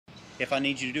If I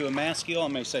need you to do a mask skill, I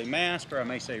may say mask, or I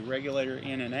may say regulator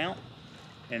in and out,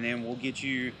 and then we'll get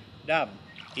you diving.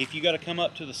 If you got to come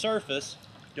up to the surface,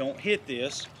 don't hit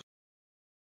this.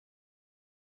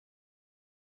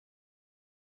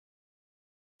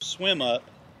 Swim up,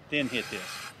 then hit this.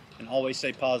 And always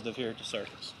say positive here at the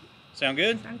surface. Sound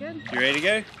good? Sound good. You ready to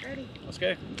go? Ready. Let's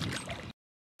go.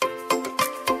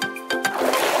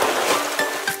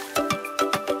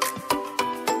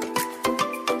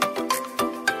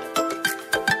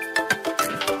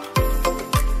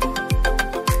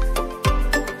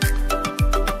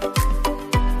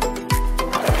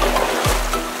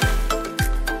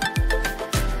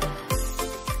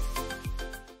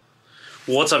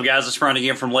 What's up, guys? It's Brian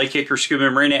again from LakeHickoryScuba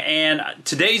and Marina, and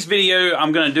today's video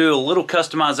I'm going to do a little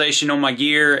customization on my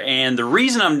gear. And the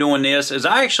reason I'm doing this is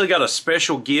I actually got a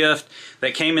special gift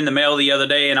that came in the mail the other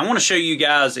day, and I want to show you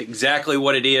guys exactly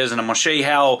what it is, and I'm going to show you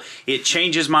how it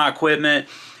changes my equipment,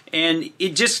 and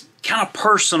it just kind of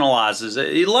personalizes.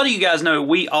 A lot of you guys know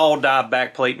we all dive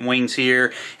backplate and wings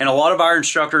here, and a lot of our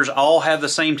instructors all have the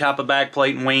same type of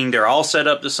backplate and wing. They're all set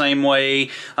up the same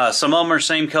way. Some of them are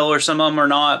same color, some of them are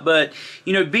not, but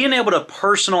you know, being able to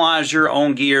personalize your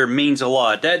own gear means a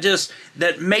lot.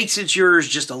 That makes it yours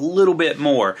just a little bit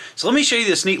more. So let me show you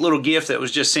this neat little gift that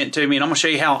was just sent to me, and I'm going to show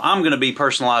you how I'm going to be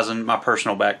personalizing my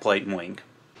personal backplate and wing.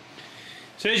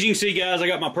 So as you can see, guys, I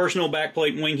got my personal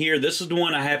backplate and wing here. This is the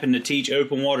one I happen to teach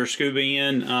open water scuba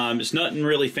in. It's nothing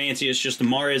really fancy. It's just the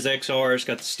Mares XR. It's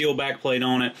got the steel backplate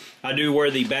on it. I do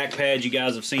wear the back pads. You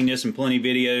guys have seen this in plenty of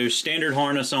videos. Standard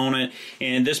harness on it.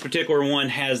 And this particular one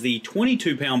has the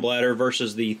 22-pound bladder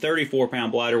versus the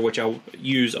 34-pound bladder, which I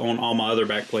use on all my other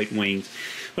backplate and wings.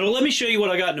 But let me show you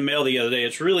what I got in the mail the other day.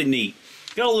 It's really neat.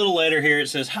 Got a little letter here. It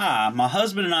says, "Hi, my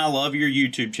husband and I love your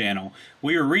YouTube channel.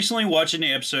 We were recently watching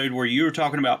the episode where you were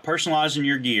talking about personalizing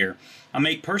your gear. I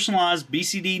make personalized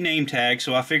BCD name tags,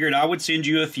 so I figured I would send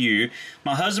you a few.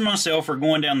 My husband and myself are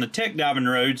going down the tech diving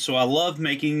road, so I love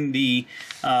making the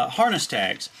harness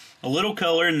tags. A little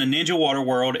color in the Ninja Water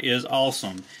world is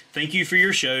awesome. Thank you for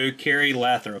your show, Carrie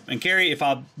Lathrop." And Carrie, if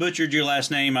I butchered your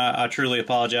last name, I truly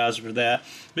apologize for that.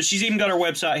 But she's even got her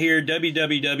website here,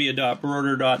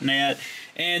 www.broder.net.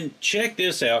 And check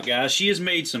this out, guys. She has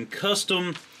made some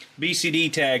custom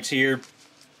BCD tags here.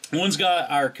 One's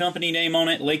got our company name on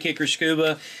it,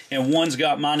 LakeHickoryScuba, and one's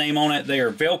got my name on it. They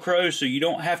are Velcro, so you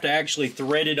don't have to actually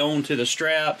thread it onto the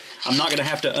strap. I'm not going to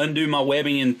have to undo my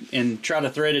webbing and try to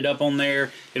thread it up on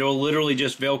there. It'll literally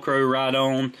just Velcro right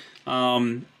on.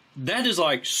 That is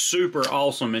like super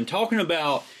awesome. And talking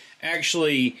about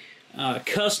actually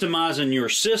customizing your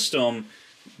system,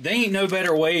 there ain't no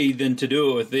better way than to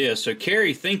do it with this. So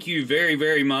Carrie, thank you very,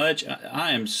 very much.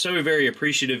 I am so very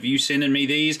appreciative of you sending me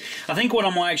these. I think what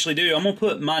I'm going to actually do, I'm going to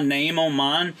put my name on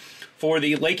mine for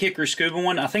the LakeHickoryScuba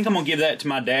one. I think I'm going to give that to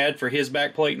my dad for his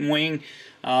backplate and wing.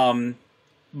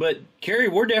 But Carrie,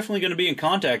 we're definitely going to be in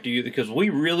contact with you because we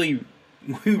really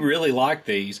like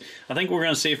these. I think we're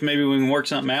going to see if maybe we can work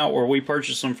something out where we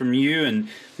purchase them from you and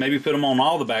maybe put them on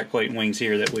all the backplate and wings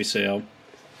here that we sell.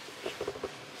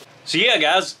 So yeah,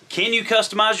 guys, can you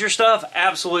customize your stuff?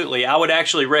 Absolutely. I would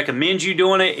actually recommend you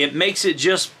doing it. It makes it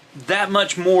just that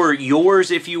much more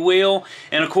yours, if you will.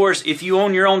 And of course, if you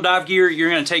own your own dive gear, you're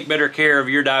going to take better care of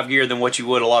your dive gear than what you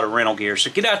would a lot of rental gear.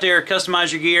 So get out there,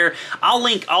 customize your gear. I'll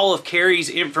link all of Carrie's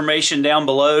information down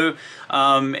below.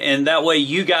 And that way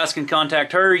you guys can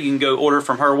contact her. You can go order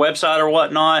from her website or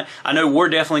whatnot. I know we're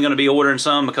definitely going to be ordering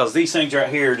some because these things right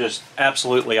here are just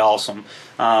absolutely awesome.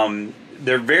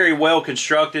 They're very well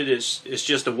constructed. It's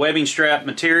just a webbing strap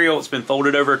material. It's been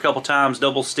folded over a couple times,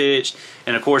 double stitched,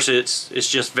 and of course it's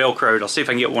just Velcroed. I'll see if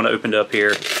I can get one opened up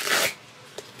here. It's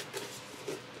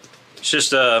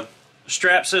just a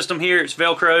strap system here. It's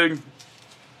Velcroed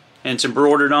and it's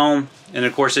embroidered on, and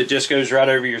of course it just goes right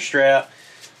over your strap.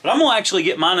 But I'm gonna actually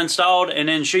get mine installed and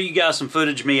then show you guys some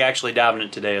footage of me actually diving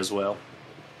it today as well.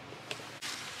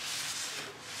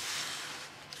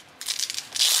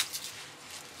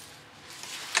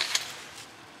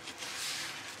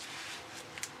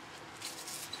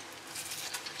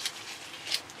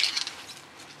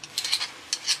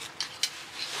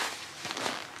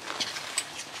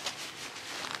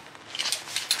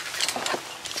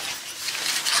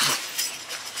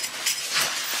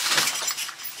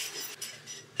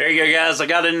 There you go, guys. I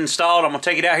got it installed. I'm going to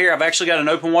take it out here. I've actually got an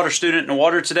open water student in the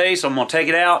water today, so I'm going to take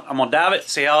it out. I'm going to dive it,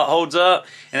 see how it holds up,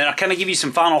 and then I'll kind of give you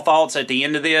some final thoughts at the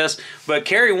end of this. But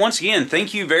Carrie, once again,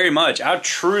 thank you very much. I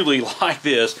truly like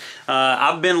this.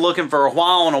 I've been looking for a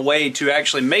while on a way to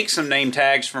actually make some name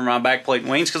tags for my backplate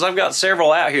wings because I've got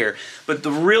several out here. But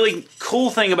the really cool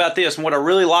thing about this, and what I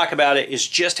really like about it, is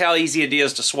just how easy it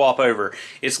is to swap over.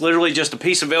 It's literally just a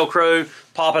piece of Velcro,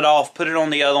 pop it off, put it on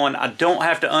the other one. I don't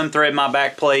have to unthread my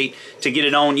back plate to get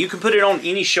it on. You can put it on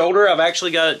any shoulder. I've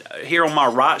actually got it here on my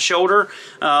right shoulder.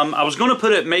 I was going to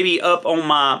put it maybe up on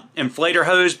my inflator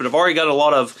hose, but I've already got a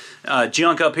lot of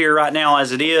junk up here right now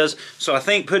as it is. So I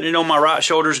think putting it on my right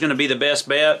shoulder is going to be the best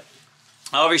bet.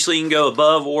 Obviously, you can go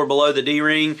above or below the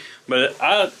D-ring, but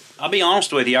I'll be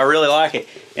honest with you, I really like it.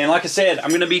 And like I said, I'm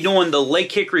going to be doing the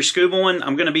Lake Hickory Scuba one.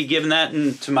 I'm going to be giving that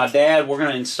to my dad. We're going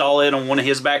to install it on one of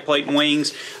his backplate and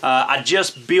wings. I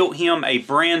just built him a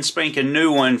brand spanking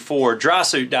new one for dry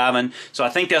suit diving, so I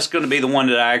think that's going to be the one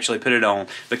that I actually put it on.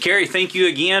 But Carrie, thank you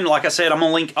again. Like I said, I'm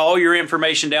going to link all your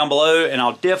information down below, and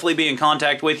I'll definitely be in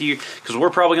contact with you because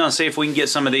we're probably going to see if we can get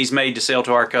some of these made to sell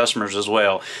to our customers as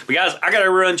well. But guys, I got to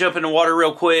run, jump in the water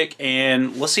real quick,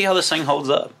 and let's see how this thing holds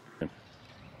up.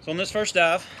 So on this first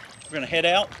dive, we're going to head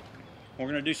out. We're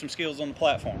going to do some skills on the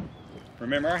platform.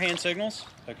 Remember our hand signals,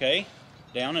 okay?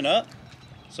 Down and up.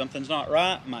 Something's not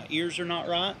right. My ears are not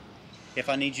right. If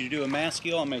I need you to do a mask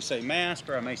skill, I may say mask,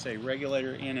 or I may say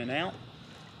regulator in and out,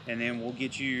 and then we'll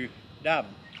get you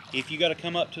diving. If you got to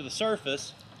come up to the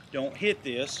surface, don't hit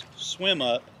this, swim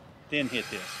up, then hit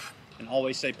this. And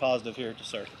always stay positive here at the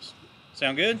surface.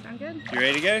 Sound good? Sound good. You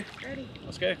ready to go? Ready.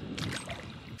 Let's go.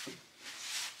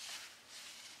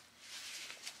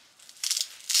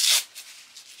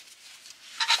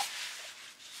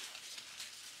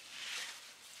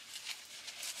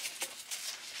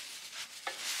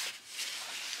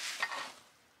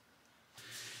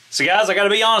 So guys, I gotta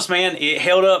be honest, man, it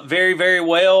held up very, very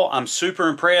well. I'm super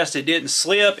impressed. It didn't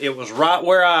slip. It was right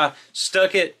where I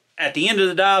stuck it at the end of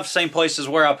the dive, same place as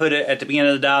where I put it at the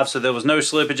beginning of the dive, so there was no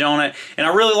slippage on it. And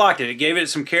I really liked it. It gave it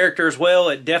some character as well.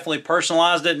 It definitely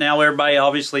personalized it. Now everybody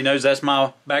obviously knows that's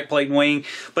my backplate and wing.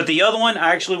 But the other one,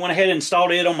 I actually went ahead and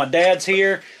installed it on my dad's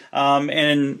here.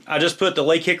 And I just put the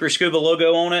Lake Hickory Scuba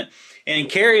logo on it. And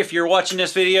Carrie, if you're watching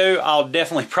this video, I'll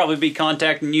definitely probably be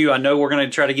contacting you. I know we're going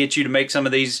to try to get you to make some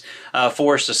of these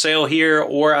for us to sell here,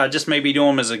 or I just maybe do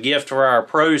them as a gift for our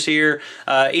pros here.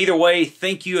 Either way,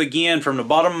 thank you again from the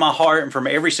bottom of my heart and from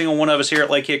every single one of us here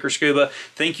at Lake Hickory Scuba.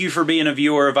 Thank you for being a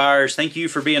viewer of ours. Thank you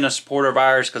for being a supporter of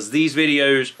ours, because these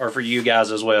videos are for you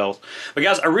guys as well. But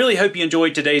guys, I really hope you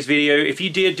enjoyed today's video. If you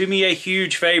did, do me a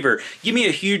huge favor. Give me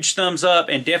a huge thumbs up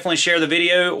and definitely share the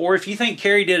video. Or if you think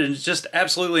Carrie did a just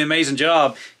absolutely amazing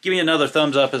job, give me another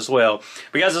thumbs up as well.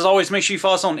 But guys, as always, make sure you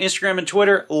follow us on Instagram and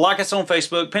Twitter, like us on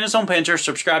Facebook, pin us on Pinterest,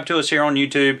 subscribe to us here on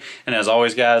YouTube, and as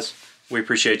always, guys, we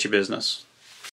appreciate your business.